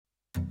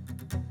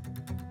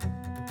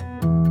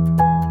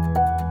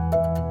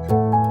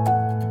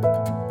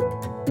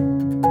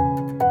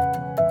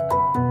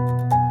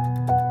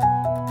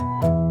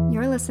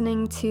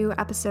to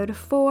episode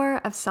 4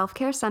 of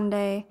Self-Care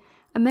Sunday,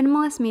 a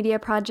minimalist media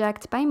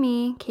project by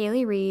me,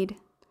 Kaylee Reed.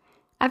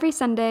 Every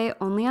Sunday,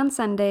 only on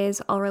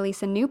Sundays, I'll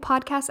release a new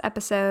podcast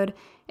episode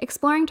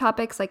exploring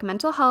topics like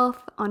mental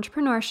health,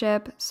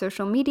 entrepreneurship,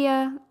 social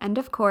media, and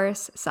of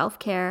course,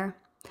 self-care.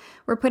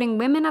 We're putting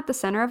women at the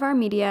center of our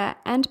media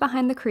and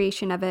behind the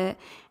creation of it,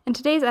 and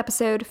today's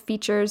episode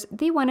features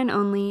the one and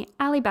only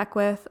Allie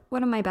Beckwith,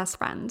 one of my best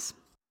friends.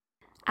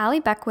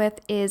 Allie Beckwith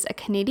is a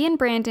Canadian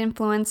brand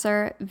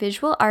influencer,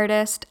 visual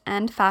artist,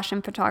 and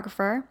fashion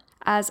photographer.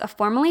 As a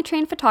formally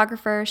trained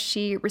photographer,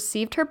 she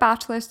received her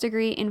bachelor's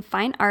degree in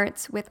fine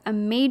arts with a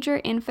major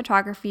in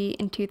photography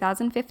in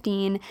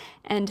 2015,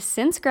 and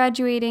since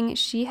graduating,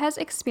 she has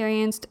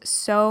experienced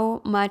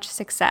so much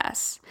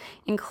success,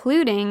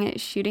 including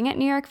shooting at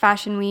New York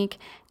Fashion Week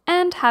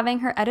and having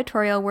her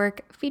editorial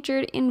work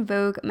featured in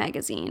Vogue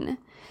magazine.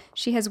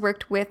 She has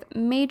worked with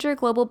major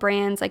global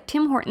brands like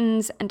Tim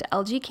Hortons and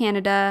LG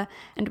Canada,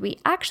 and we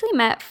actually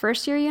met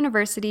first year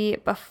university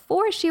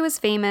before she was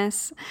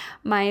famous.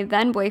 My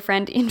then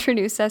boyfriend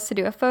introduced us to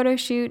do a photo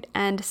shoot,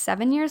 and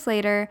 7 years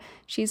later,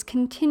 she's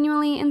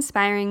continually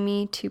inspiring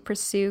me to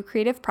pursue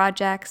creative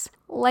projects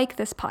like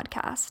this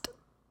podcast.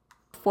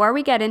 Before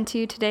we get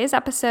into today's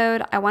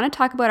episode, I want to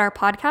talk about our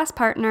podcast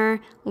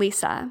partner,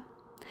 Leesa.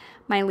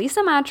 My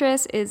Leesa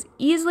mattress is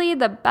easily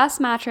the best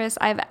mattress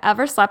I've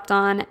ever slept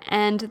on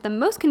and the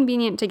most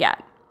convenient to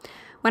get.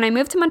 When I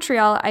moved to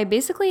Montreal, I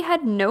basically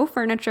had no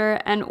furniture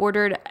and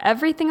ordered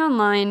everything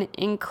online,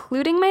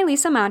 including my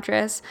Leesa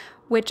mattress,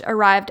 which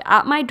arrived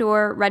at my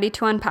door ready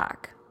to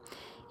unpack.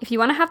 If you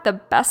want to have the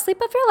best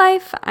sleep of your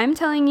life, I'm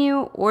telling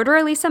you, order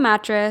a Leesa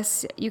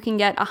mattress. You can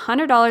get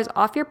 $100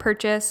 off your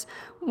purchase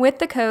with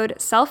the code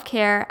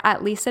SELFCARE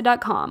at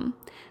leesa.com.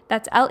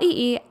 That's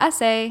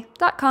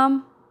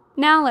LEESA.com.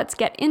 Now let's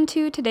get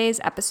into today's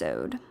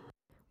episode.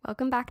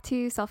 Welcome back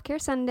to Self-Care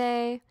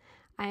Sunday.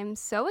 I'm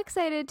so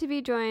excited to be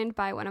joined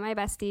by one of my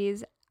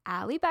besties,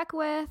 Allie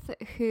Beckwith,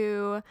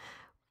 who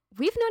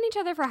we've known each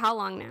other for how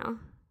long now?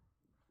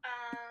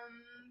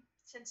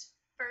 Since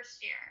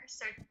first year,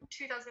 so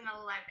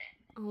 2011.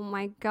 Oh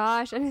my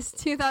gosh, and it's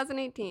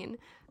 2018.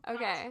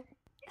 Okay.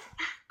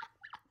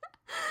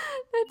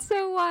 That's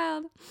so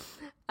wild.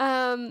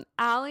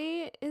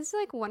 Allie is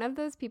like one of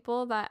those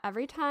people that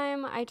every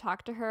time I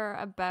talk to her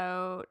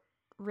about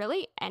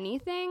really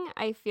anything,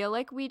 I feel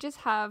like we just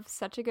have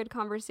such a good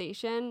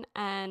conversation,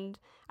 and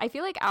I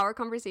feel like our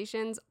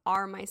conversations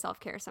are my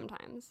self-care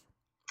sometimes.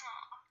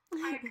 Aw,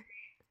 I agree.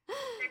 They're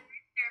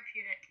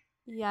therapeutic.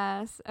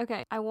 Yes.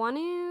 Okay. I want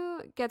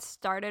to get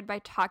started by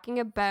talking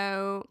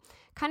about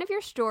kind of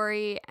your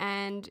story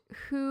and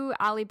who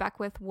Allie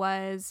Beckwith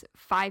was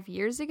 5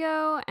 years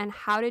ago and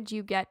how did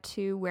you get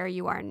to where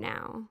you are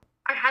now?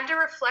 I had to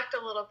reflect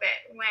a little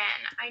bit when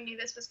I knew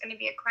this was going to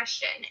be a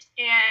question,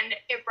 and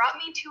it brought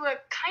me to a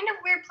kind of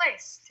weird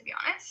place, to be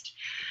honest.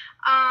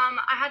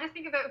 I had to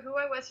think about who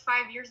I was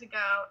 5 years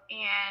ago,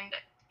 and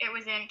it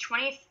was in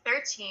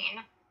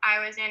 2013.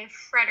 I was in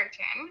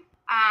Fredericton.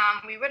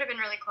 We would have been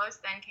really close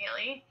then,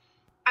 Kaylee.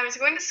 I was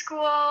going to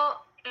school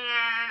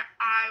and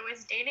I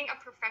was dating a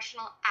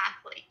professional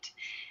athlete.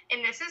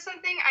 And this is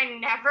something I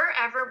never,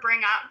 ever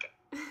bring up,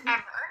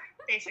 ever,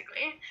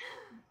 basically.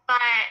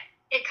 But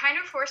it kind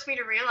of forced me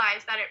to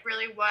realize that it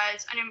really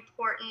was an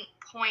important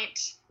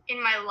point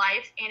in my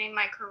life and in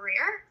my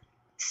career.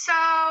 So,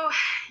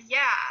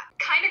 yeah,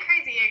 kind of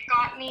crazy. It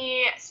got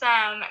me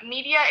some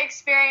media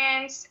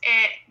experience.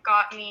 It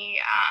got me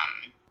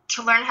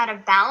to learn how to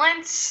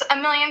balance a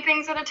million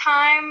things at a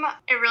time.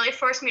 It really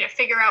forced me to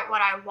figure out what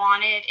I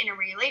wanted in a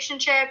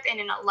relationship and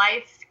in a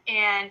life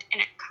and in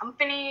a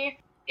company.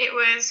 It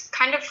was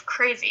kind of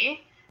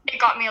crazy. It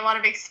got me a lot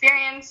of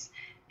experience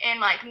in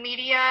like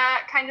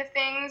media kind of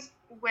things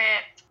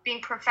with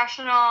being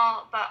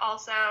professional, but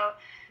also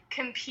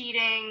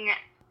competing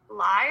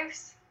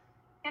lives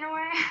in a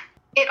way.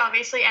 It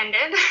obviously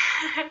ended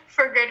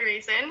for good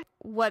reason.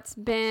 What's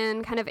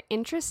been kind of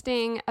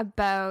interesting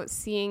about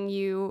seeing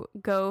you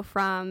go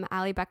from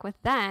Allie Beckwith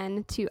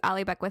then to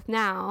Allie Beckwith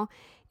now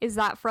is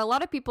that for a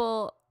lot of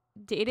people,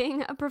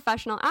 dating a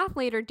professional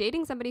athlete or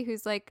dating somebody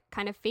who's like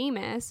kind of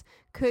famous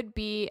could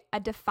be a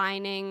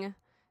defining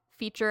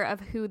feature of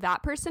who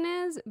that person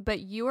is, but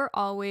you are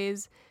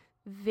always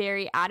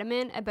very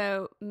adamant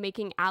about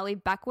making Allie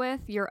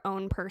Beckwith your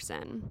own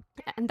person.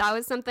 And that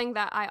was something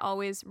that I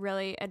always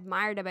really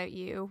admired about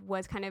you,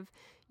 was kind of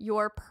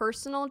your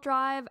personal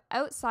drive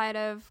outside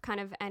of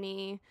kind of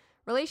any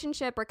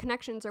relationship or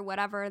connections or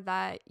whatever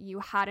that you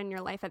had in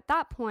your life at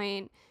that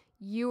point.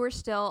 You were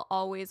still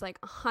always like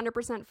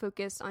 100%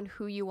 focused on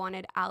who you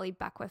wanted Allie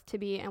Beckwith to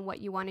be and what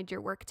you wanted your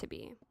work to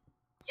be.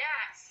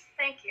 Yes,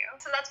 thank you.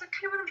 So that's what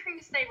I'm trying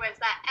to say was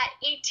that at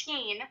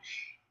 18,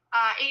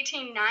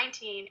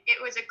 19,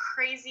 it was a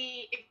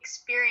crazy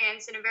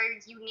experience and a very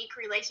unique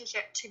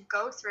relationship to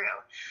go through.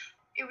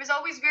 It was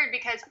always weird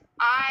because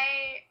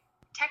I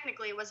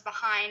technically was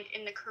behind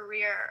in the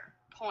career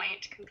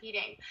point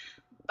competing,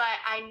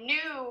 but I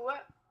knew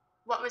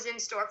what was in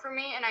store for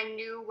me and I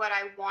knew what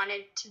I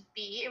wanted to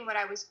be and what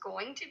I was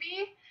going to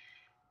be.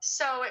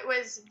 So it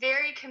was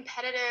very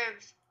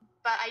competitive,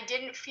 but I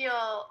didn't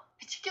feel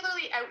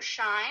particularly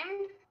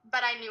outshined,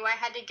 but I knew I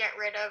had to get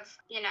rid of,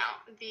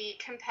 the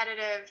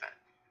competitive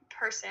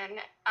person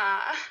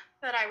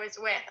that I was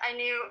with.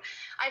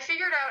 I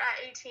figured out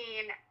at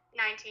 18,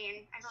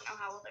 19, I don't know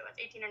how old I was,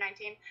 18 or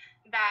 19,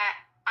 that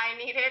I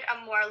needed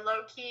a more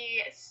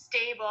low-key,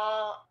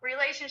 stable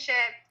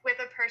relationship with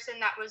a person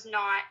that was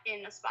not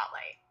in the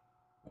spotlight.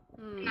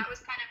 And that was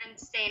kind of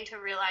insane to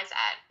realize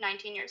at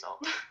 19 years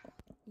old.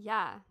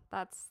 Yeah,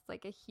 that's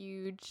like a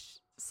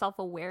huge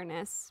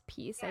self-awareness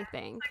piece, I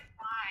think. Like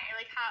why?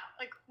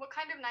 What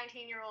kind of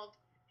 19-year-old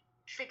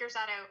figures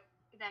that out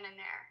then and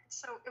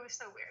there? It was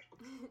so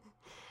weird.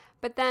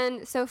 But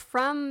then, so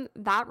from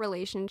that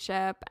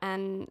relationship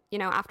and,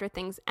 after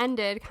things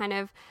ended, kind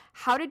of,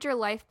 how did your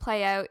life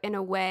play out in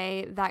a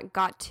way that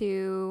got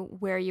to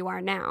where you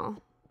are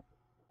now?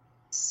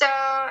 So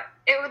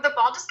the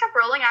ball just kept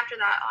rolling after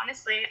that,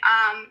 honestly.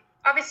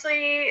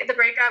 Obviously, the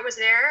breakup was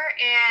there,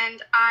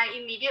 and I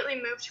immediately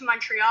moved to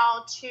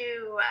Montreal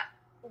to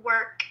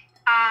work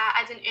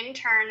as an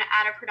intern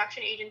at a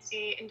production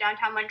agency in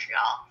downtown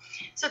Montreal.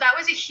 So that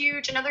was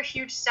another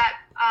huge step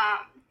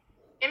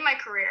in my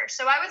career.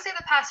 So I would say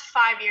the past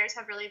 5 years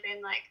have really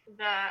been like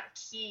the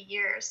key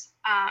years.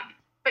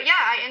 But yeah,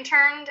 I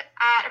interned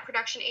at a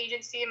production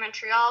agency in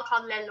Montreal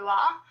called Les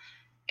Lois,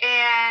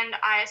 and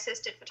I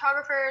assisted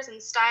photographers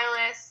and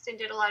stylists and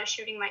did a lot of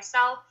shooting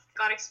myself.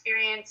 Got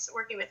experience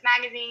working with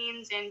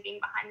magazines and being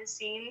behind the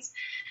scenes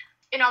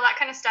and all that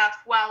kind of stuff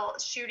while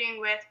shooting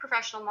with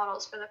professional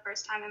models for the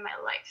first time in my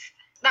life.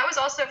 That was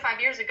also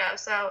 5 years ago,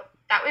 so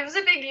it was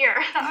a big year.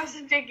 That was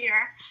a big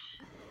year.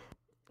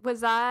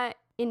 Was that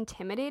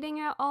intimidating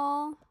at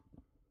all?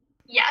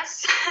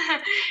 Yes.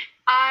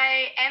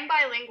 I am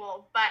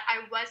bilingual, but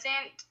I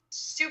wasn't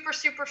super,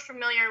 super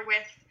familiar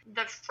with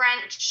the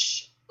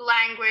French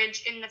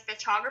language in the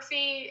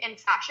photography and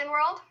fashion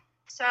world.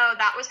 So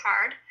that was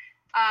hard.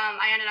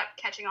 I ended up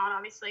catching on,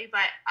 obviously,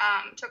 but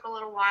took a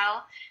little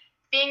while.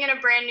 Being in a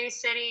brand new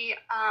city,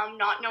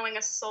 not knowing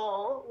a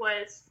soul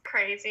was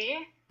crazy.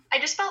 I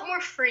just felt more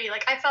free.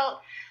 Like, I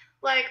felt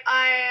like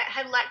I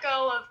had let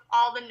go of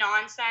all the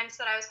nonsense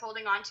that I was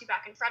holding on to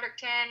back in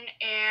Fredericton,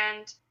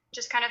 and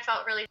just kind of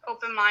felt really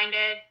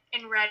open-minded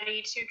and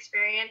ready to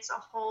experience a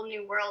whole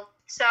new world.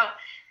 So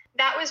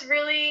that was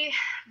really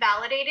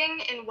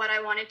validating in what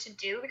I wanted to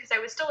do, because I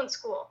was still in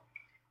school.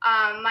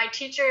 My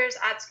teachers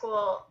at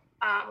school,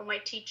 my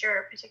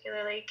teacher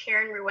particularly,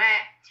 Karen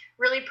Rouet,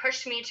 really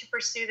pushed me to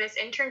pursue this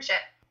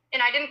internship.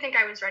 And I didn't think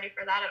I was ready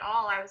for that at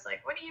all. I was like,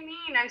 what do you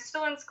mean? I'm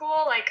still in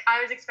school? Like,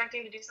 I was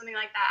expecting to do something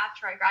like that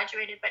after I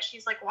graduated. But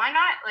she's like, why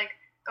not? Like,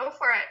 go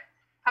for it.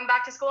 Come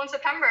back to school in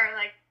September.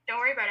 Like, don't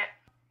worry about it.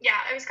 Yeah,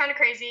 it was kind of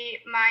crazy.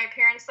 My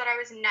parents thought I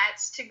was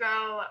nuts to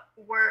go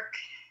work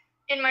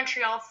in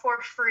Montreal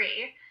for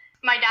free.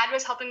 My dad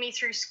was helping me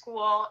through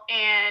school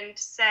and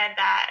said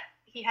that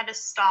he had to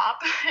stop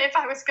if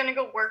I was going to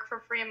go work for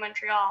free in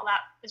Montreal.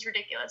 That was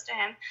ridiculous to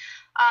him.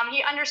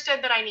 He understood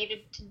that I needed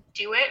to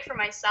do it for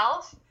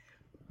myself,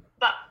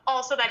 but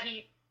also that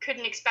he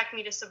couldn't expect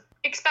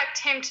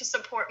him to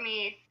support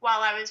me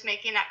while I was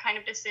making that kind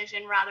of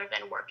decision, rather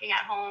than working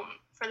at home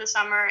for the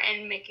summer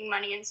and making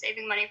money and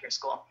saving money for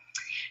school.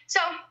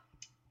 So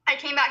I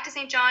came back to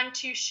St. John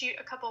to shoot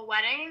a couple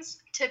weddings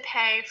to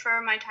pay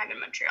for my time in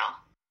Montreal.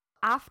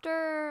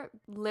 After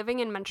living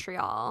in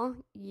Montreal,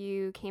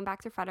 you came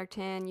back to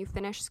Fredericton, you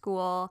finished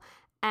school,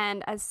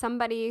 and as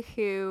somebody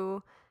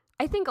who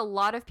I think a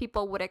lot of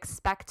people would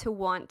expect to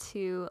want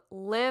to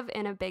live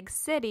in a big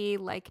city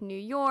like New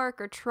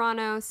York or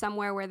Toronto,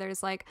 somewhere where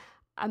there's like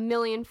a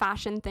million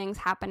fashion things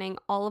happening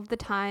all of the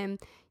time,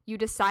 you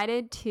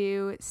decided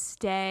to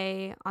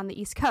stay on the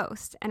East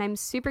Coast. And I'm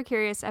super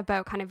curious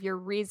about kind of your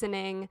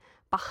reasoning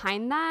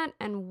behind that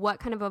and what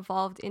kind of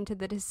evolved into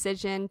the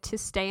decision to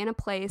stay in a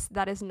place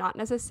that is not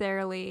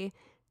necessarily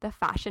the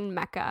fashion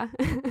mecca.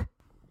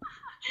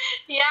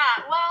 Yeah,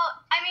 well,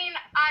 I mean,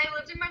 I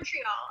lived in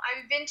Montreal.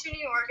 I've been to New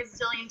York a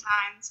zillion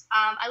times.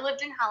 I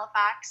lived in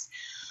Halifax.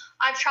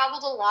 I've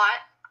traveled a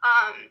lot.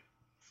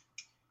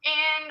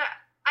 And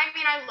I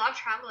mean, I love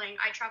traveling.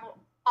 I travel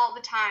all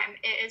the time.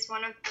 It is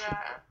one of the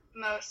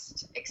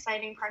most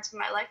exciting parts of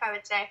my life, I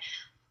would say.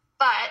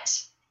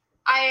 But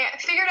I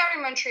figured out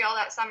in Montreal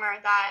that summer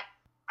that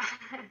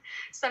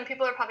some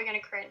people are probably going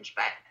to cringe,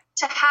 but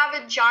to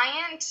have a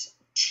giant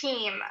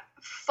team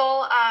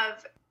full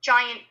of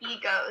giant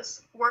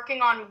egos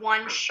working on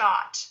one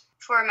shot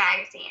for a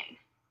magazine.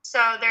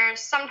 So there's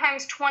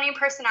sometimes 20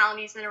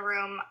 personalities in a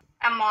room,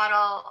 a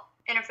model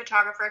and a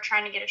photographer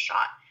trying to get a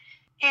shot.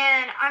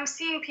 And I'm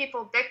seeing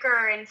people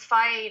bicker and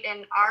fight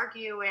and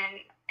argue,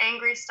 and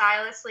angry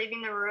stylists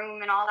leaving the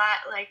room and all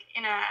that, like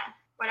in a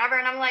whatever.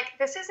 And I'm like,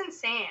 this is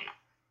insane.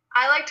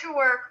 I like to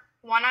work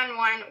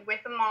one-on-one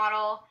with a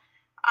model,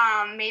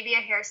 maybe a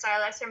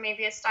hairstylist or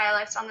maybe a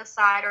stylist on the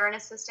side or an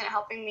assistant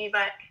helping me,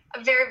 but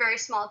a very, very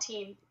small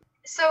team.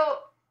 So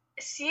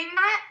seeing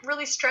that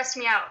really stressed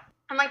me out.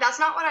 I'm like, that's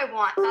not what I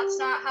want. That's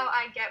not how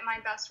I get my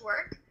best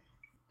work.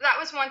 that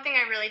was one thing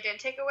I really did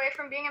take away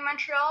from being in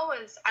Montreal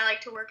was I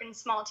like to work in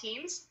small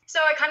teams. So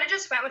I kind of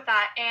just went with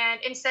that. And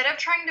instead of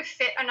trying to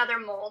fit another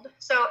mold,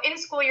 so in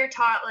school you're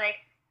taught like,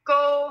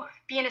 go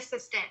be an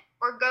assistant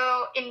or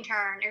go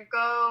intern or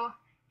go,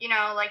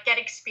 like get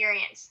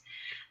experience.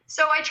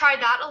 So I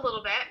tried that a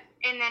little bit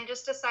and then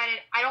just decided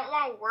I don't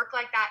want to work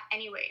like that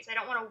anyways. I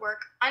don't want to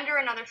work under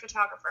another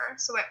photographer.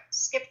 So I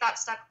skipped that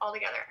step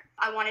altogether.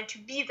 I wanted to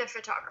be the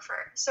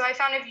photographer. So I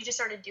found if you just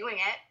started doing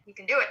it, you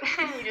can do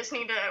it. You just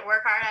need to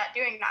work hard at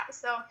doing that.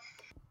 So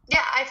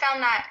yeah, I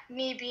found that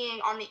me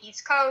being on the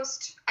East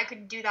Coast, I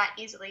could do that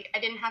easily. I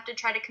didn't have to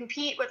try to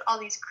compete with all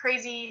these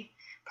crazy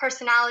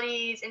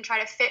personalities and try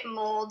to fit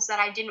molds that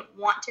I didn't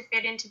want to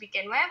fit in to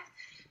begin with.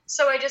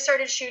 So I just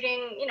started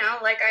shooting,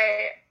 like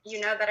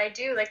that I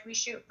do, like we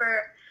shoot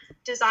for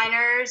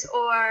designers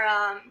or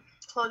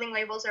clothing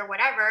labels or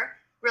whatever,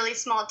 really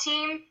small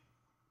team.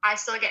 I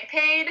still get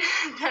paid.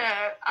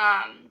 The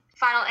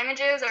final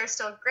images are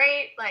still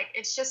great. Like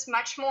it's just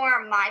much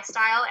more my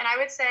style. And I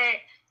would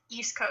say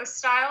East Coast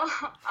style,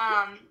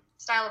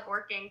 style of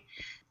working.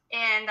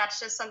 And that's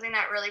just something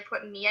that really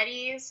put me at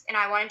ease. And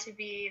I wanted to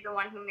be the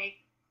one who made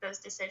those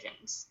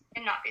decisions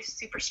and not be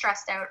super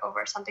stressed out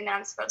over something that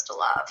I'm supposed to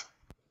love.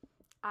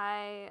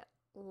 I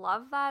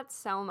love that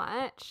so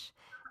much.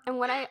 And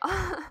what I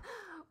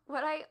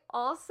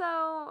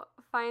also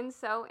find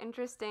so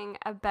interesting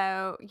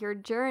about your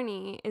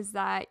journey is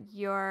that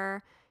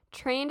you're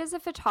trained as a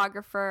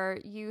photographer.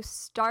 You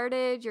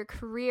started your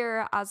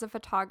career as a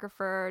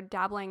photographer,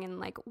 dabbling in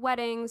like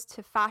weddings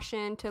to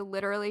fashion to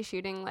literally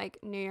shooting like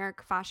New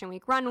York Fashion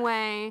Week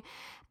runway.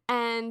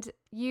 And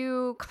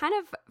you kind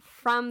of,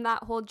 from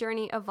that whole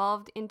journey,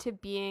 evolved into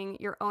being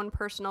your own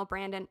personal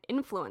brand and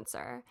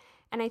influencer.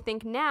 And I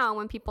think now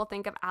when people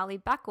think of Allie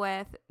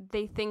Beckwith,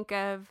 they think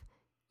of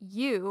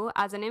you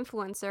as an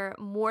influencer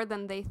more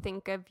than they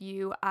think of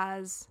you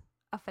as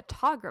a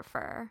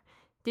photographer.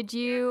 Did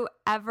you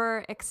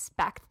ever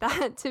expect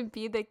that to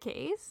be the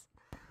case?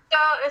 So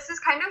this is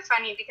kind of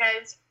funny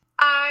because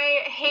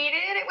I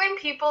hated it when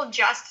people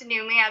just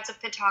knew me as a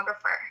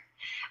photographer.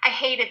 I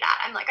hated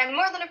that. I'm like, I'm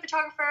more than a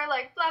photographer,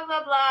 like blah,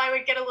 blah, blah. I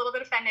would get a little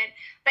bit offended.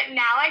 But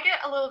now I get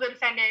a little bit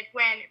offended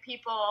when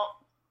people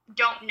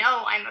don't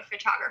know I'm a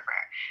photographer.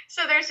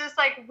 So there's this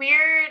like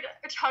weird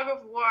tug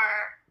of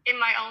war in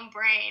my own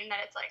brain that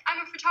it's like, I'm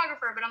a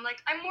photographer, but I'm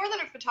like, I'm more than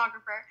a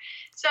photographer.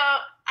 So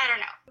I don't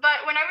know.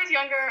 But when I was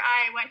younger,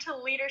 I went to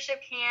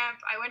leadership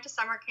camp. I went to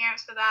summer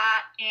camps for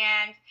that.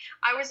 And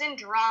I was in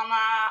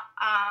drama,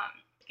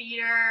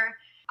 theater.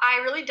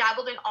 I really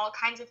dabbled in all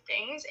kinds of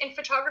things. And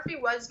photography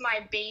was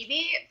my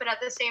baby, but at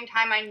the same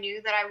time, I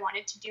knew that I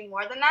wanted to do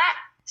more than that.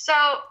 So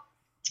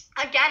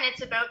again,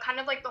 it's about kind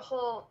of like the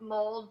whole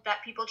mold that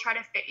people try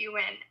to fit you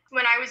in.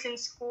 When I was in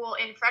school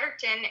in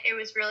Fredericton, it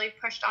was really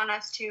pushed on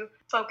us to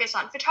focus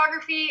on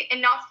photography,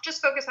 and not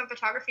just focus on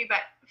photography, but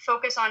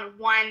focus on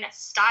one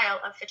style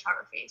of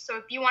photography. So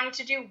if you wanted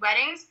to do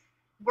weddings,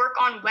 work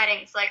on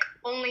weddings, like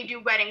only do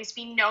weddings,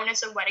 be known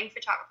as a wedding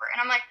photographer. And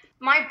I'm like,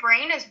 my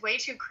brain is way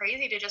too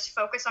crazy to just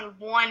focus on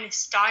one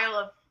style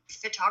of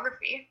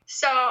photography.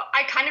 So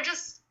I kind of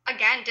just,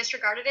 again,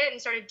 disregarded it and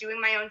started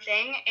doing my own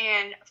thing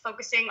and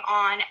focusing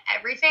on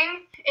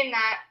everything. And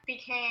that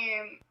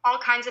became all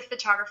kinds of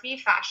photography,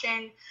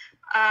 fashion,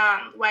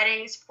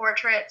 weddings,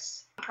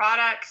 portraits,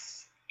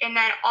 products, and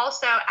then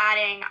also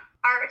adding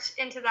art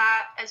into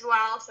that as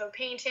well. So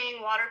painting,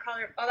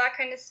 watercolor, all that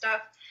kind of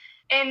stuff.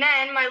 And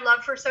then my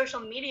love for social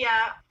media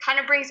kind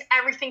of brings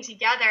everything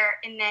together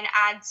and then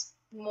adds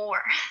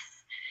more.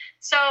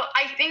 So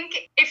I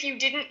think if you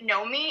didn't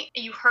know me,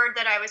 you heard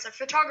that I was a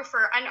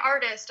photographer, an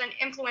artist, an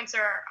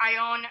influencer, I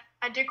own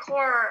a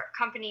decor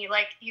company,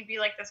 like you'd be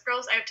like, this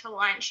girl's out to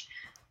lunch.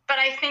 But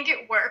I think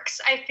it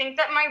works. I think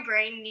that my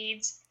brain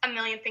needs a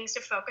million things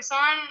to focus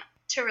on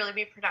to really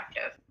be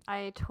productive.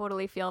 I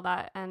totally feel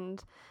that.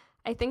 And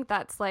I think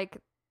that's like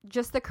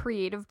just the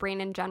creative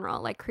brain in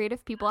general. Like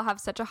creative people have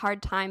such a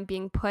hard time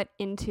being put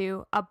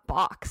into a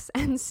box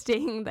and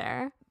staying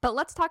there. But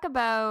let's talk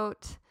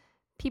about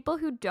people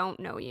who don't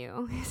know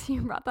you.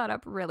 You brought that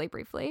up really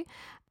briefly.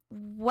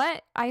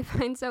 What I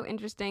find so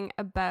interesting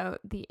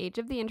about the age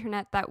of the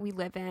internet that we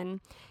live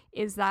in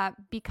is that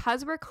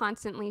because we're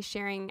constantly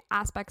sharing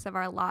aspects of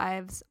our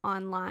lives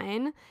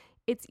online,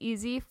 it's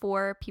easy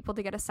for people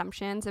to get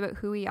assumptions about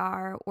who we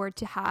are or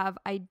to have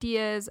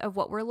ideas of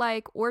what we're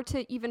like or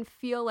to even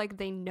feel like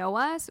they know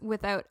us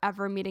without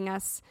ever meeting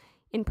us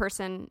in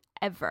person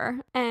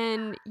ever.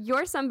 And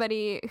you're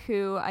somebody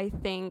who I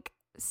think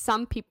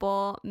some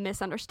people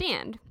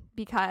misunderstand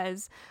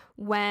because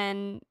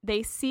when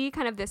they see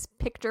kind of this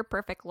picture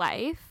perfect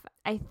life,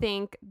 I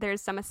think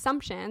there's some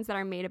assumptions that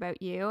are made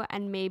about you,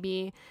 and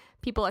maybe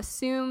people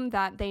assume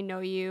that they know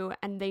you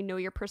and they know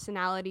your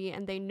personality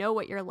and they know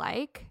what you're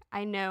like.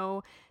 I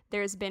know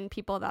there's been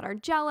people that are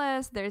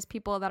jealous, there's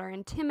people that are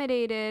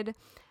intimidated.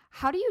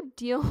 How do you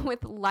deal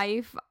with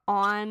life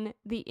on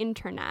the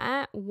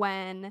internet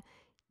when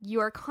you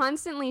are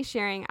constantly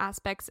sharing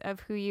aspects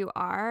of who you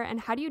are, and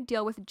how do you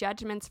deal with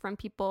judgments from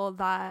people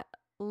that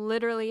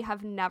literally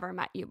have never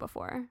met you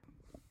before?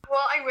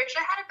 Well, I wish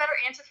I had a better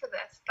answer for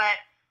this, but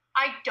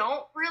I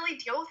don't really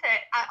deal with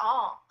it at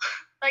all.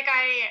 Like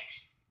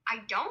I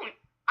don't.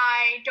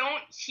 I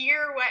don't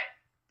hear what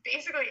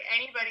basically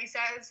anybody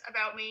says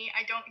about me.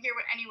 I don't hear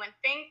what anyone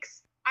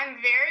thinks. I'm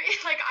very,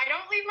 like, I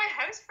don't leave my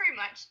house very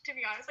much, to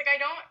be honest. Like, I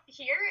don't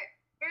hear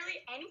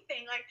barely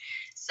anything. Like,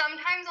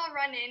 sometimes I'll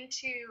run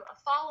into a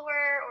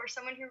follower or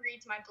someone who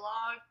reads my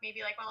blog,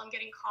 maybe like while I'm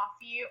getting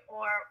coffee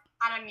or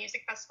at a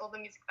music festival, the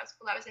music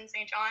festival that was in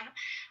St. John.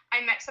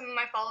 I met some of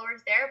my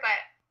followers there,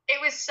 but it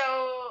was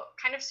so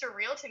kind of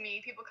surreal to me,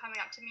 people coming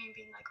up to me and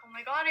being like, oh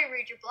my God, I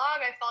read your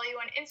blog, I follow you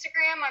on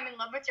Instagram, I'm in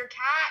love with your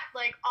cat,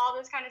 like all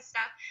this kind of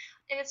stuff.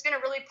 And it's been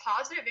a really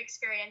positive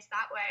experience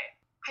that way.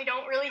 I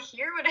don't really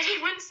hear what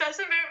anyone says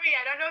about me.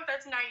 I don't know if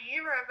that's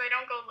naive or if I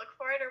don't go look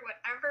for it or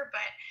whatever,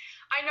 but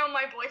I know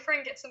my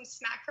boyfriend gets some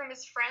smack from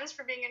his friends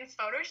for being in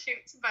photo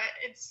shoots, but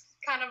it's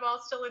kind of all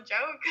still a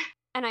joke.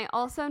 And I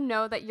also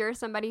know that you're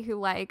somebody who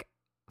like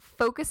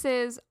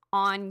focuses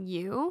on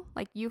you,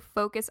 like you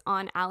focus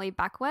on Allie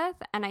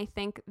Beckwith, and I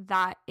think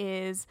that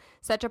is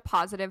such a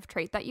positive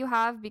trait that you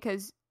have,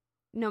 because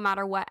no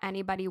matter what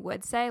anybody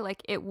would say,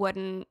 like I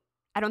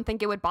don't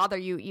think it would bother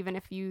you even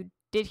if you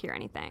did hear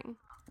anything.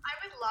 I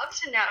would love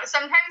to know.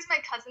 Sometimes my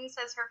cousin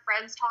says her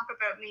friends talk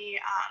about me,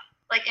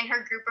 like in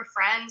her group of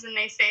friends, and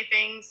they say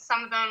things,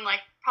 some of them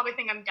like probably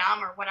think I'm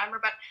dumb or whatever,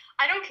 but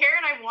I don't care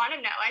and I want to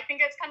know. I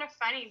think it's kind of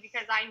funny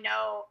because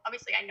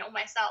obviously I know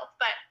myself,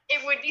 but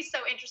it would be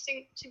so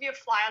interesting to be a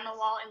fly on the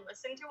wall and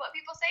listen to what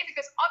people say,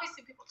 because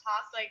obviously people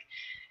talk, like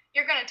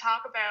you're going to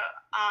talk about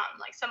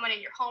like someone in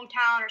your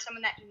hometown or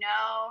someone that you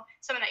know,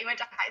 someone that you went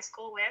to high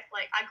school with.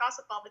 Like I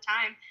gossip all the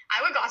time.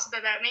 I would gossip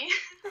about me.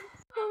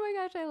 Oh my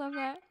gosh, I love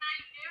that.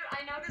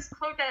 I know this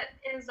quote that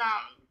is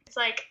it's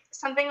like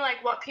something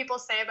like, what people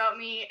say about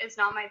me is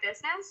not my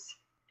business,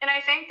 and I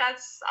think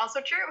that's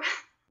also true.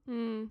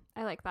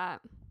 I like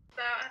that.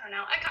 So I don't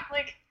know.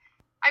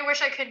 I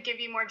wish I could give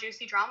you more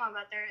juicy drama,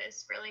 but there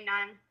is really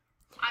none.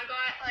 I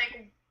got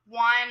like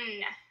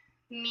one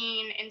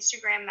mean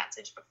Instagram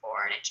message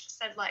before, and it just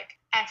said like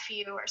F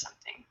you or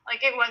something.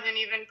 Like it wasn't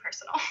even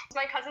personal.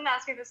 My cousin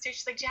asked me this too.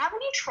 She's like, do you have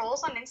any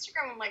trolls on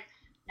Instagram? I'm like,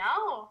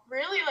 no,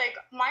 really, like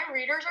my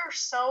readers are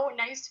so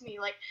nice to me.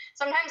 Like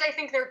sometimes I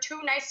think they're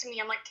too nice to me.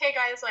 I'm like, okay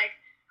guys, like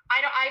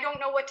I don't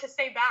know what to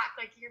say back.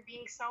 Like you're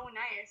being so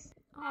nice.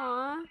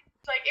 Aww.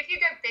 Like if you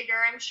get bigger,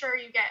 I'm sure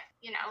you get,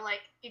 like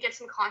you get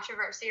some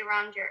controversy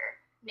around your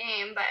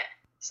name, but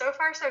so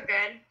far so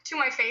good, to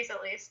my face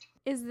at least.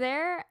 Is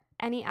there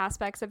any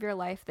aspects of your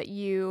life that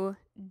you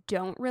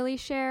don't really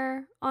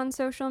share on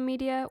social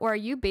media, or are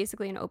you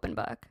basically an open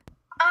book?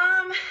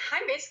 I'm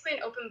basically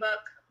an open book.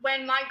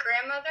 When my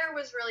grandmother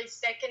was really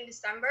sick in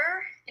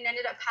December and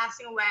ended up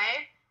passing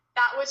away,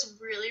 that was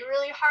really,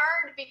 really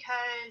hard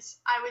because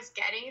I was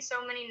getting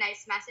so many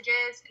nice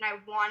messages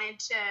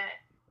and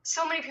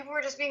so many people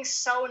were just being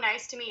so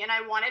nice to me, and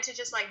I wanted to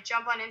just like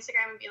jump on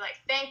Instagram and be like,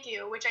 thank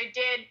you, which I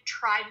did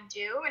try to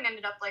do and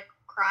ended up like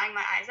crying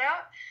my eyes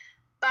out.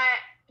 But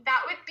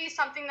that would be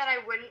something that I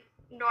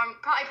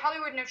probably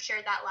wouldn't have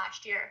shared that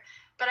last year.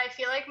 But I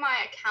feel like my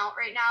account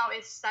right now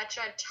is such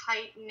a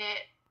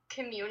tight-knit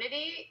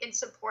community and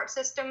support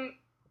system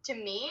to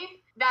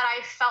me that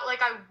I felt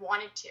like I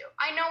wanted to.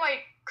 I know I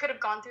could have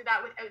gone through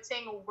that without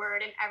saying a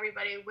word and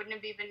everybody wouldn't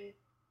have even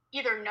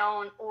either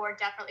known or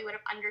definitely would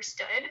have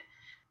understood.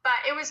 But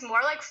it was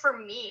more like for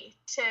me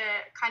to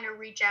kind of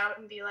reach out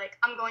and be like,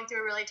 I'm going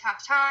through a really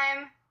tough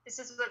time. This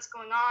is what's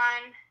going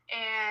on.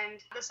 And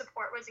the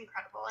support was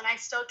incredible. And I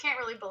still can't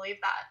really believe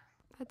that.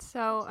 That's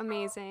so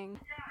amazing.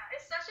 Yeah,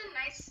 it's such a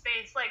nice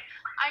space. Like,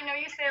 I know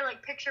you say,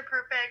 like, picture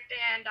perfect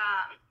and,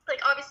 like,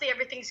 obviously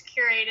everything's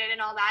curated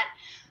and all that.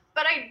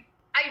 But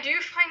I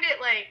do find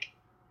it, like,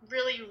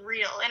 really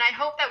real. And I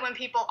hope that when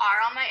people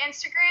are on my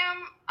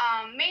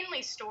Instagram,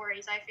 mainly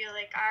stories, I feel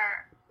like,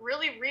 are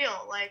really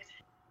real. Like,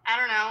 I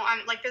don't know,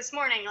 I'm, like, this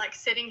morning, like,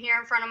 sitting here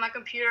in front of my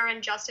computer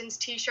in Justin's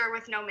t-shirt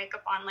with no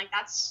makeup on. Like,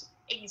 that's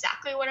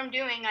exactly what I'm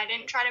doing. I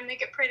didn't try to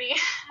make it pretty.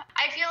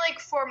 I feel like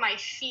for my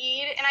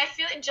feed, and I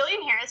feel like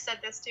Jillian Harris said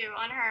this too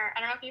on her, I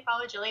don't know if you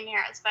follow Jillian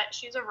Harris, but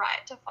she's a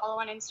riot to follow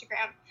on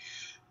Instagram.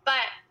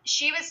 But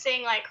she was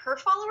saying like her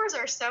followers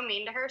are so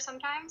mean to her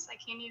sometimes.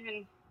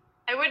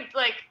 I would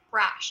like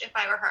crash if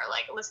I were her,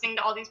 like listening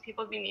to all these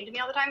people be mean to me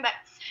all the time. But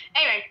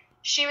anyway,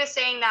 she was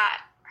saying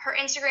that her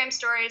Instagram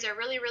stories are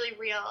really, really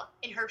real,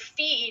 and her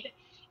feed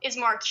is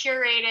more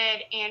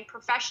curated and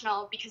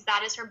professional because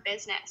that is her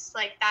business.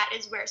 Like that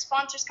is where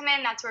sponsors come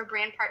in, that's where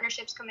brand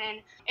partnerships come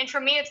in. And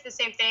for me, it's the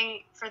same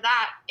thing for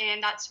that.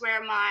 And that's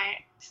where my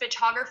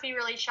photography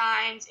really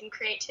shines, and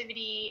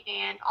creativity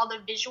and all the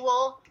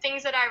visual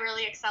things that I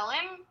really excel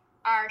in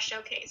are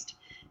showcased.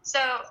 So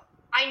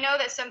I know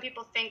that some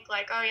people think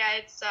like, oh yeah,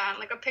 it's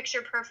like a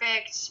picture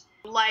perfect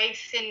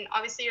life. And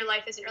obviously your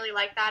life isn't really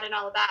like that and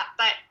all of that.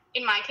 But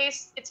in my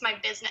case, it's my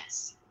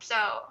business. So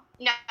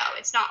no,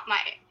 it's not my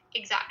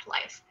exact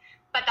life,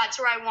 but that's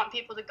where I want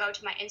people to go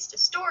to my Insta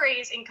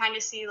stories and kind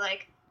of see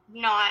like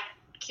not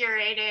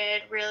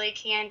curated, really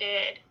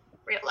candid,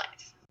 real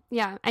life.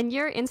 Yeah, and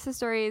your Insta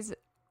stories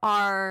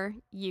are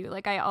you?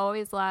 Like, I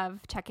always love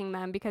checking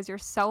them because you're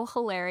so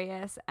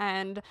hilarious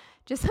and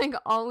just like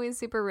always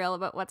super real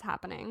about what's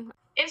happening.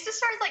 Insta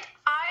stories, like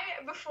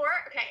before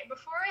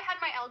I had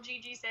my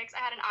LG G6, I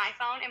had an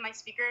iPhone and my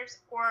speakers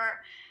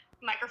or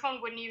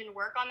microphone wouldn't even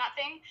work on that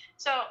thing.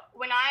 So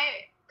when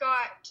I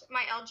got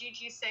my LG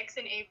G6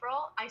 in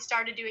April, I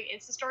started doing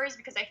Insta stories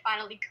because I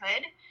finally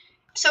could.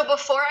 So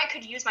before I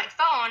could use my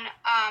phone,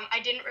 I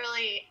didn't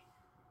really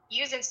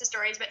use Insta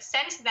stories, but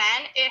since then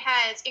it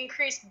has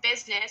increased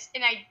business,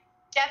 and I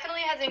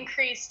definitely has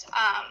increased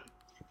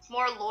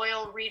more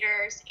loyal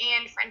readers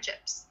and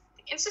friendships.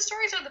 Insta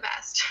stories are the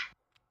best.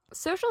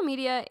 Social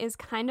media is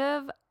kind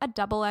of a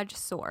double-edged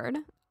sword.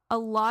 A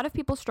lot of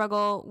people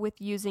struggle with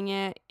using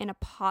it in a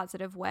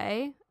positive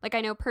way. Like,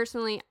 I know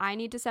personally, I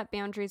need to set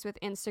boundaries with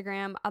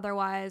Instagram.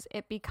 Otherwise,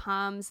 it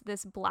becomes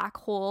this black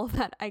hole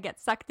that I get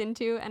sucked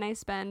into and I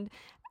spend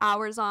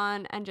hours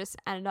on and just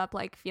end up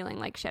like feeling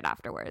like shit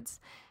afterwards.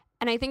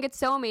 And I think it's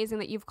so amazing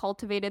that you've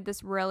cultivated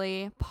this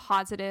really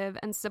positive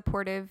and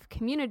supportive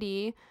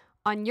community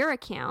on your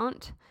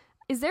account.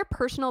 Is there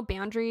personal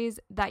boundaries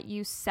that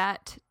you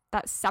set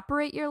that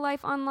separate your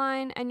life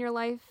online and your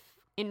life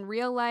in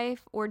real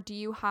life? Or do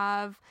you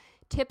have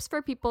tips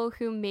for people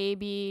who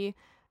maybe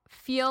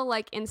feel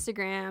like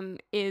Instagram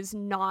is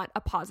not a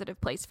positive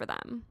place for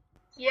them?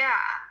 Yeah,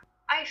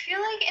 I feel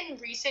like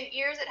in recent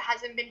years it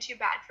hasn't been too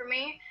bad for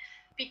me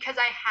because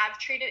I have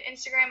treated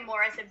Instagram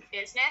more as a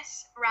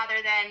business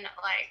rather than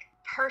like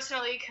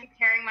personally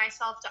comparing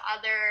myself to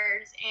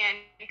others and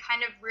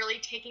kind of really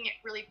taking it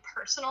really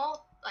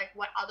personal, like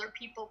what other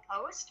people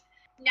post.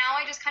 Now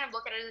I just kind of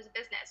look at it as a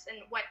business,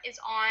 and what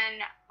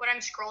I'm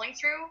scrolling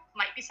through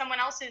might be someone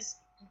else's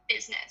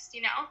business,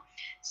 you know?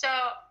 So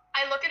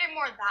I look at it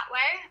more that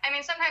way. I mean,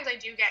 sometimes I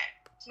do get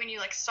when you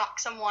like stalk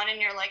someone and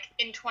you're like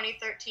in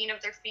 2013 of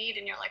their feed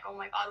and you're like, oh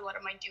my God, what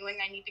am I doing?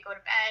 I need to go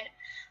to bed.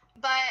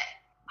 But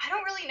I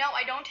don't really know.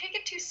 I don't take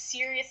it too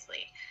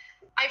seriously.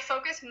 I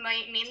focus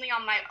mainly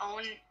on my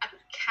own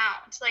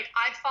account. Like,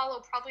 I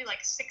follow probably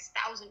like 6,000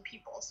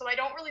 people, so I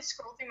don't really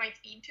scroll through my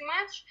feed too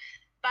much.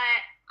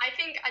 But I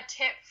think a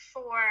tip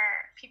for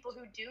people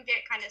who do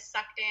get kind of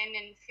sucked in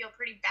and feel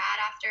pretty bad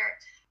after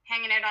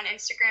hanging out on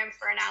Instagram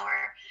for an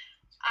hour,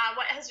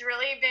 what has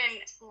really been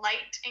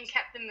light and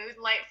kept the mood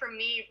light for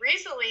me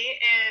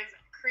recently is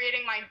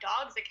creating my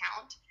dog's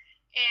account.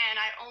 And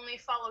I only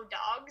follow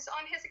dogs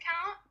on his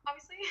account,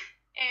 obviously.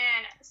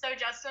 And so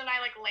Justin and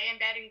I like lay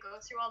in bed and go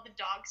through all the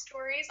dog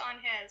stories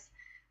on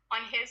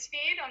his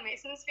feed, on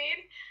Mason's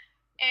feed.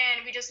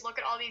 And we just look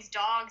at all these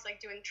dogs like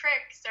doing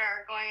tricks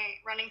or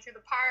running through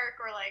the park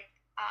or like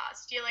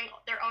stealing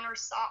their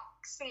owner's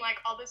socks and like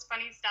all this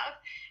funny stuff.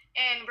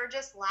 And we're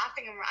just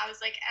laughing. And I was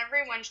like,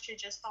 everyone should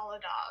just follow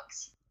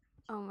dogs.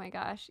 Oh my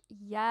gosh.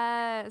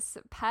 Yes.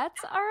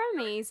 Pets are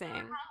amazing.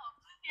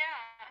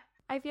 Yeah.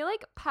 I feel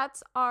like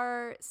pets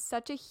are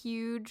such a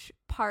huge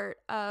part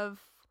of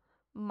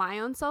my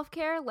own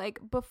self-care. Like,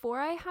 before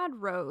I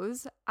had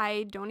Rose,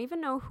 I don't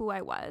even know who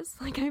I was.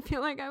 Like, I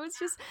feel like I was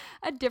just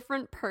a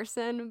different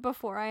person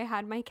before I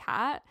had my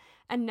cat.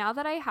 And now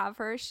that I have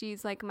her,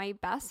 she's like my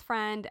best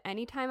friend.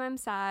 Anytime I'm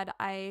sad,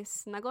 I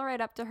snuggle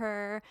right up to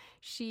her.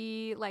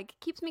 She like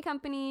keeps me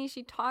company.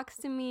 She talks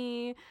to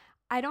me.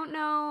 I don't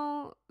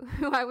know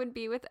who I would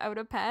be without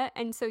a pet.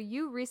 And so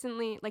you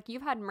recently, like,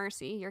 you've had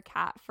Mercy, your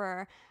cat,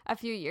 for a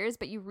few years,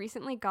 but you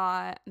recently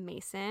got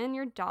Mason,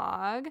 your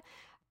dog.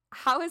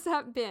 How has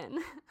that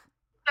been?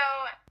 So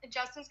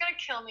Justin's going to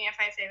kill me if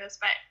I say this,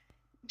 but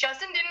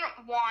Justin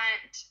didn't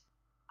want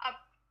a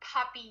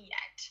puppy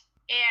yet.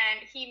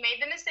 And he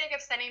made the mistake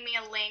of sending me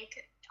a link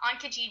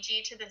on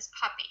Kijiji to this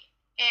puppy.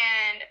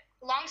 And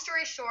long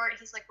story short,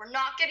 he's like, we're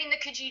not getting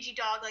the Kijiji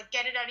dog. Like,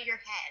 get it out of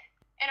your head.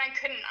 And I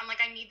couldn't. I'm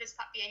like, I need this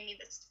puppy. I need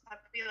this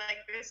puppy.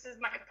 Like, this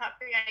is my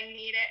puppy. I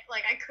need it.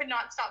 Like, I could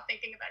not stop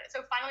thinking about it.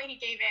 So finally he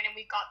gave in and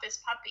we got this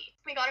puppy.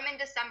 We got him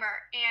in December.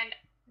 And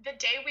the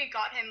day we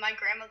got him, my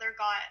grandmother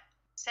got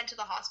sent to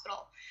the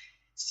hospital.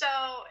 So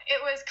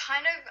it was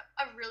kind of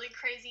a really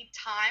crazy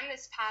time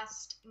this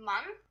past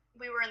month.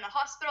 We were in the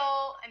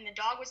hospital and the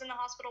dog was in the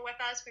hospital with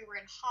us. We were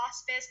in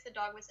hospice. The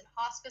dog was in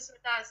hospice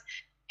with us.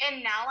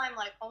 And now I'm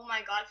like, oh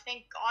my God,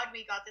 thank God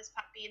we got this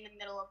puppy in the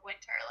middle of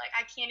winter. Like,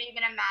 I can't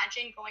even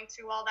imagine going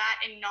through all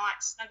that and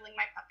not snuggling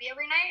my puppy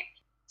every night.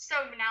 So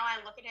now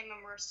I look at him and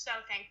we're so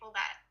thankful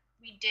that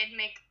we did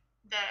make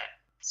the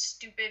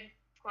stupid,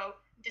 quote,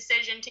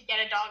 decision to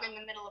get a dog in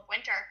the middle of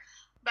winter.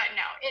 But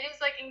no, it is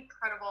like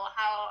incredible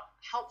how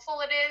helpful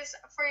it is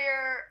for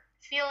your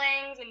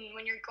feelings and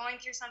when you're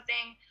going through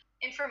something.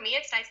 And for me,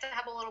 it's nice to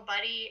have a little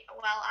buddy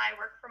while I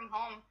work from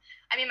home.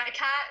 I mean, my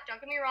cat, don't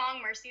get me wrong,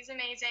 Mercy's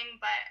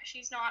amazing, but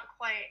she's not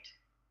quite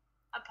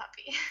a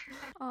puppy.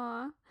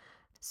 Aw.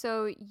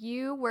 So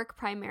you work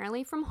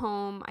primarily from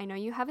home. I know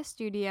you have a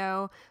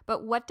studio,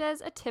 but what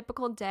does a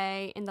typical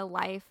day in the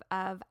life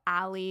of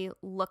Allie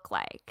look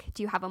like?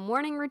 Do you have a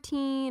morning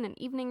routine,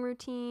 an evening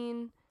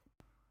routine?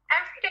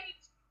 Every day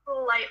is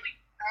slightly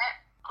different.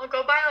 I'll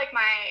go by like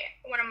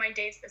one of my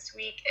days this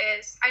week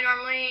is I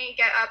normally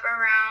get up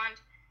around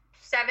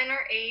 7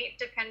 or 8,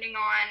 depending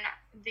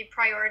on the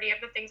priority of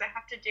the things I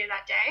have to do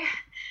that day.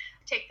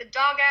 Take the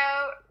dog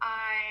out.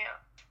 I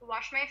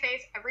wash my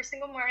face every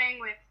single morning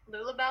with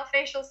Lulabelle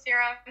facial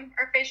serum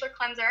or facial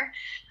cleanser.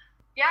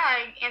 Yeah,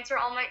 I answer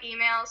all my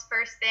emails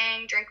first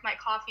thing, drink my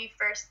coffee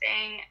first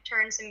thing,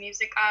 turn some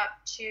music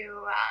up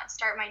to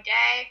start my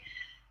day.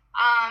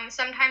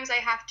 Sometimes I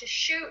have to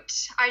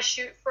shoot. I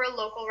shoot for a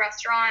local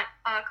restaurant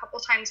a couple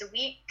times a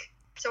week.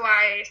 So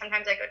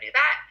sometimes I go do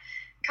that,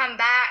 come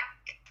back,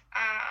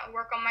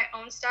 work on my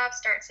own stuff,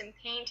 start some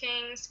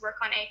paintings, work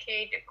on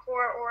AKA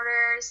decor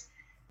orders.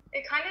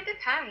 It kind of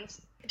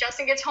depends.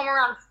 Justin gets home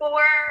around 4.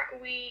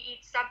 We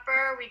eat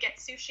supper. We get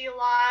sushi a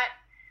lot.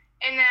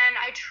 And then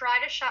I try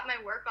to shut my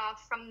work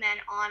off from then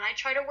on. I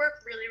try to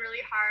work really,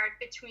 really hard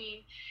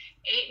between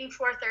 8 and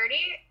 4:30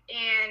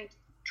 and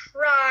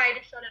try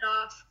to shut it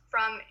off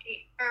from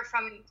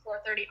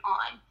 4:30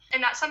 on.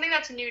 And that's something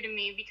that's new to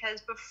me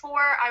because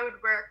before I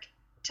would work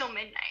till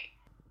midnight.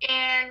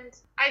 And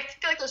I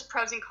feel like there's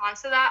pros and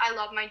cons to that. I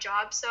love my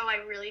job, so I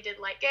really did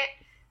like it.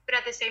 But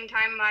at the same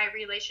time, my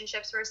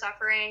relationships were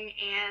suffering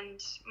and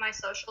my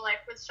social life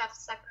was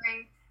just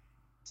suffering.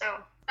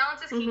 So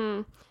balance is key.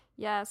 Mm-hmm.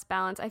 Yes,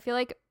 balance. I feel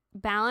like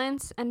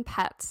balance and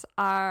pets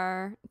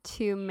are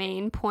 2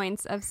 main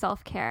points of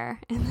self-care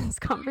in this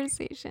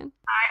conversation.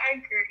 I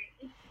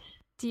agree.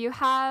 Do you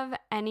have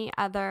any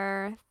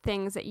other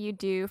things that you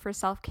do for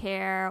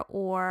self-care,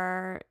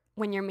 or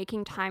when you're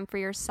making time for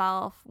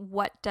yourself,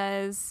 what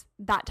does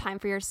that time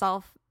for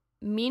yourself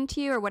mean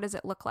to you, or what does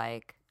it look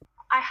like?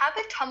 I have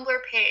a Tumblr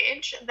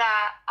page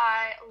that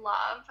I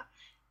love,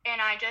 and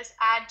I just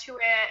add to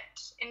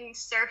it and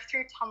surf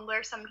through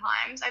Tumblr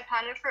sometimes. I've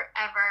had it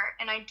forever,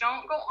 and I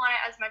don't go on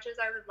it as much as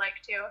I would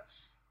like to,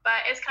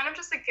 but it's kind of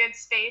just a good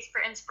space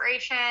for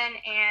inspiration,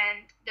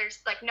 and there's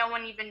like no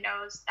one even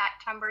knows that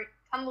Tumblr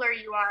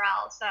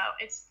URL, so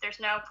there's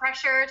no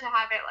pressure to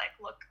have it like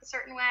look a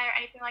certain way or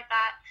anything like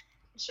that.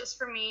 It's just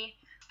for me.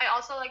 I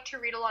also like to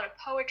read a lot of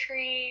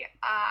poetry.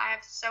 I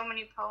have so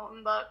many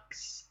poem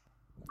books.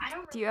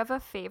 Do you have a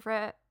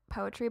favorite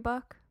poetry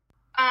book?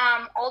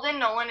 Alden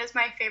Nolan is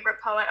my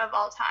favorite poet of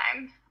all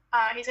time.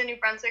 He's a New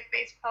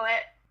Brunswick-based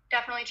poet.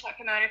 Definitely check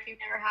him out if you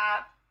never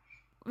have.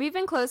 We've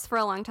been close for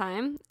a long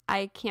time.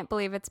 I can't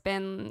believe it's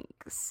been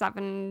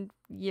 7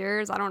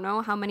 years. I don't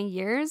know how many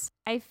years.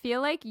 I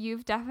feel like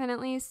you've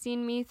definitely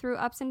seen me through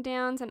ups and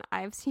downs, and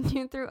I've seen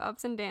you through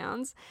ups and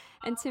downs.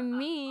 And to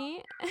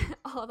me,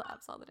 all the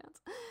ups, all the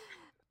downs.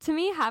 To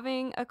me,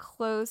 having a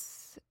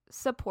close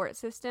support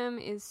system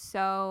is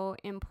so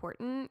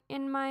important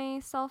in my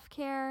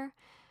self-care.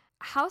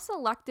 How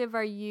selective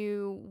are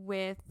you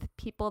with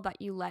people that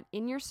you let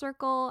in your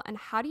circle, and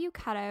how do you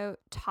cut out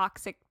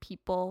toxic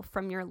people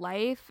from your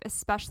life,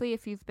 especially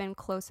if you've been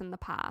close in the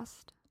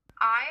past?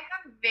 I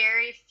have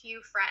very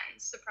few friends,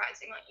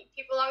 surprisingly.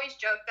 People always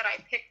joke that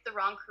I picked the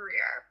wrong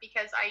career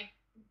because I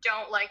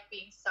don't like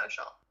being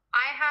social.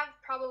 I have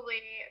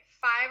probably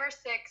 5 or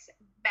 6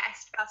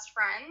 best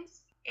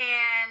friends,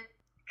 and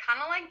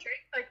kind of like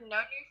Drake, like no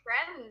new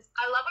friends.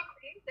 I love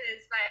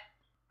acquaintances, but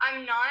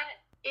I'm not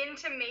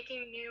into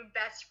making new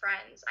best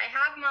friends. I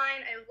have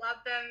mine, I love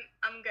them,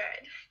 I'm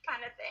good,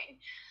 kind of thing.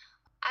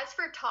 As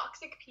for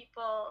toxic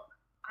people,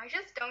 I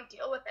just don't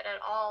deal with it at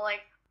all.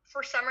 Like,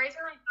 for some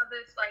reason, I have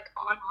this like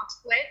on-off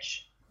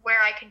switch where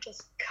I can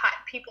just cut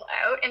people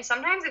out, and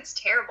sometimes it's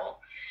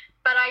terrible,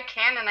 but I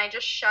can, and I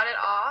just shut it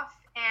off,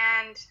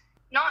 and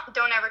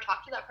don't ever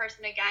talk to that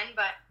person again,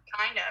 but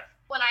kind of.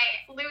 When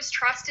I lose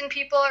trust in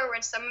people or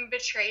when someone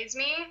betrays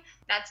me,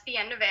 that's the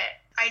end of it.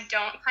 I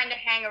don't kind of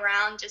hang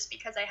around just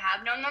because I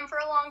have known them for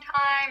a long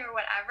time or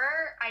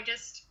whatever. I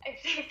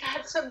think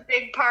that's a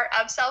big part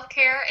of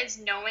self-care, is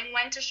knowing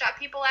when to shut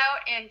people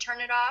out and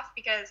turn it off,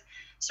 because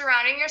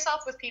surrounding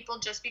yourself with people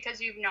just because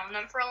you've known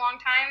them for a long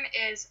time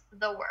is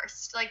the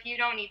worst. Like, you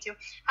don't need to.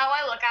 How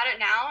I look at it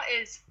now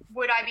is,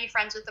 would I be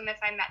friends with them if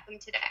I met them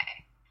today?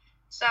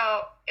 So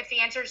if the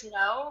answer is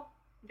no,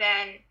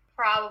 then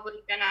probably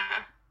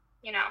gonna,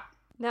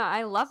 No,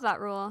 I love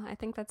that rule. I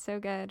think that's so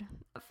good.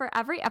 For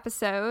every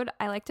episode,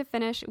 I like to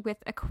finish with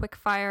a quick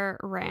fire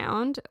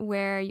round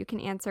where you can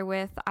answer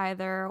with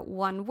either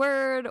one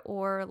word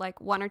or like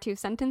 1 or 2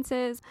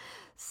 sentences.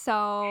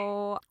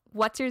 So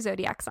what's your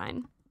zodiac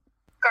sign?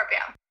 Scorpio.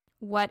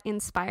 What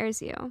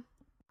inspires you?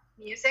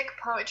 Music,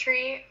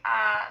 poetry,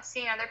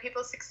 seeing other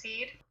people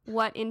succeed.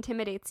 What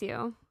intimidates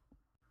you?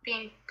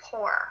 Being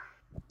poor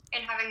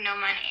and having no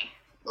money,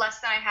 less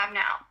than I have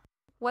now.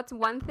 What's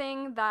one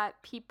thing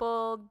that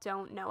people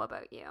don't know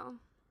about you?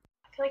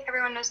 I feel like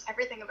everyone knows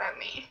everything about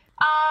me.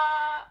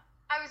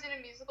 I was in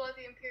a musical at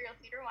the Imperial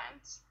Theater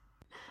once.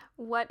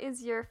 What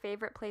is your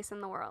favorite place in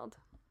the world?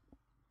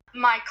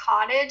 My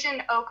cottage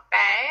in Oak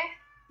Bay,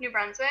 New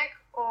Brunswick,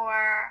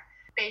 or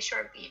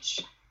Bayshore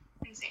Beach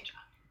in St.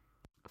 John.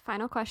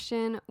 Final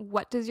question.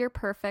 What does your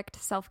perfect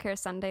self-care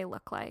Sunday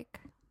look like?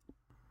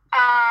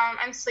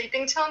 I'm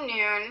sleeping till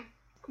noon,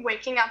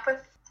 waking up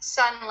with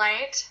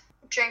sunlight,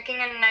 drinking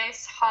a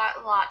nice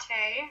hot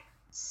latte,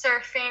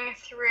 surfing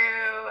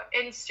through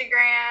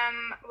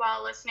Instagram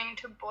while listening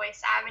to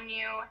Boyce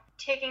Avenue,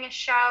 taking a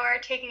shower,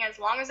 taking as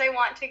long as I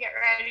want to get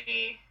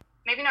ready,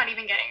 maybe not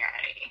even getting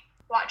ready,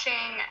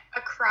 watching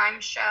a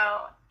crime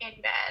show in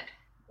bed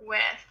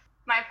with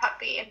my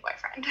puppy and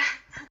boyfriend.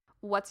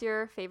 What's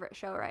your favorite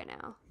show right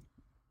now?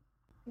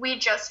 We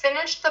just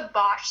finished the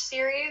Bosch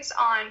series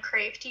on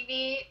Crave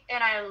TV,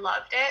 and I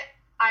loved it.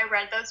 I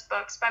read those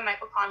books by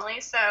Michael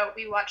Connelly, so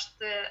we watched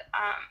the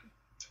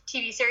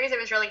TV series. It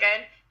was really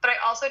good. But I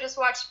also just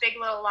watched Big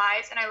Little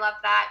Lies, and I love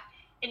that.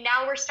 And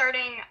now we're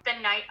starting The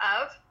Night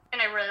Of,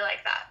 and I really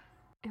like that.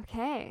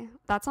 Okay,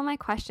 that's all my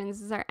questions.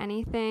 Is there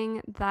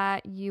anything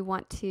that you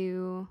want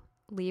to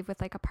leave with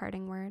like a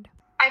parting word?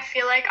 I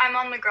feel like I'm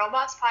on the Girl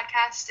Boss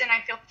podcast, and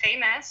I feel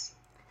famous.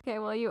 Okay,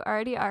 well, you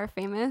already are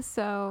famous,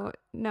 so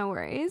no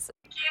worries.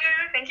 Thank you.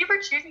 Thank you for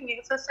choosing me.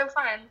 This was so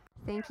fun.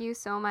 Thank you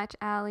so much,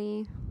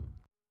 Allie.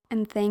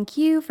 And thank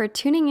you for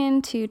tuning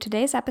in to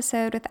today's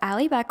episode with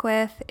Allie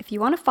Beckwith. If you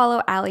want to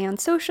follow Allie on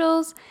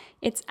socials,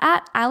 it's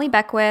at Allie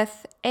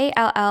Beckwith,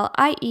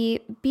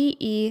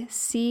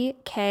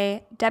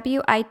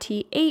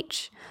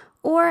 ALLIEBECKWITH,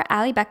 or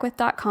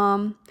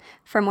alliebeckwith.com.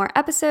 For more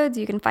episodes,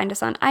 you can find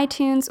us on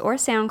iTunes or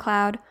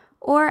SoundCloud,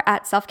 or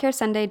at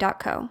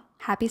selfcaresunday.co.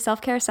 Happy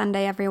Self-Care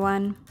Sunday,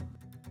 everyone.